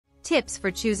Tips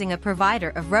for choosing a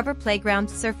provider of rubber playground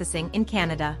surfacing in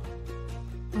Canada.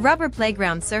 Rubber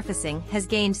playground surfacing has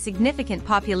gained significant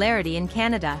popularity in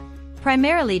Canada,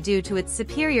 primarily due to its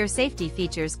superior safety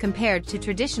features compared to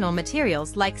traditional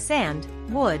materials like sand,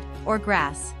 wood, or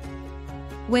grass.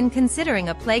 When considering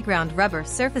a playground rubber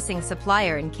surfacing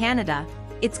supplier in Canada,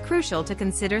 it's crucial to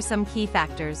consider some key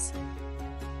factors.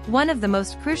 One of the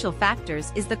most crucial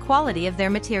factors is the quality of their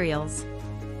materials.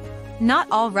 Not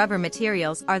all rubber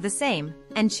materials are the same,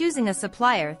 and choosing a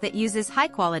supplier that uses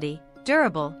high-quality,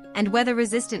 durable, and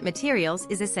weather-resistant materials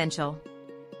is essential.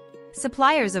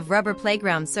 Suppliers of rubber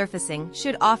playground surfacing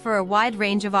should offer a wide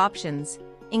range of options,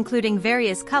 including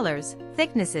various colors,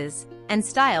 thicknesses, and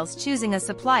styles. Choosing a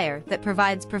supplier that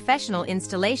provides professional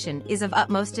installation is of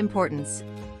utmost importance.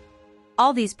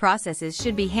 All these processes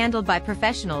should be handled by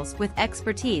professionals with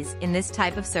expertise in this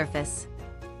type of surface.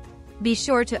 Be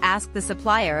sure to ask the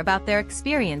supplier about their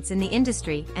experience in the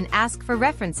industry and ask for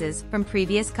references from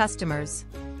previous customers.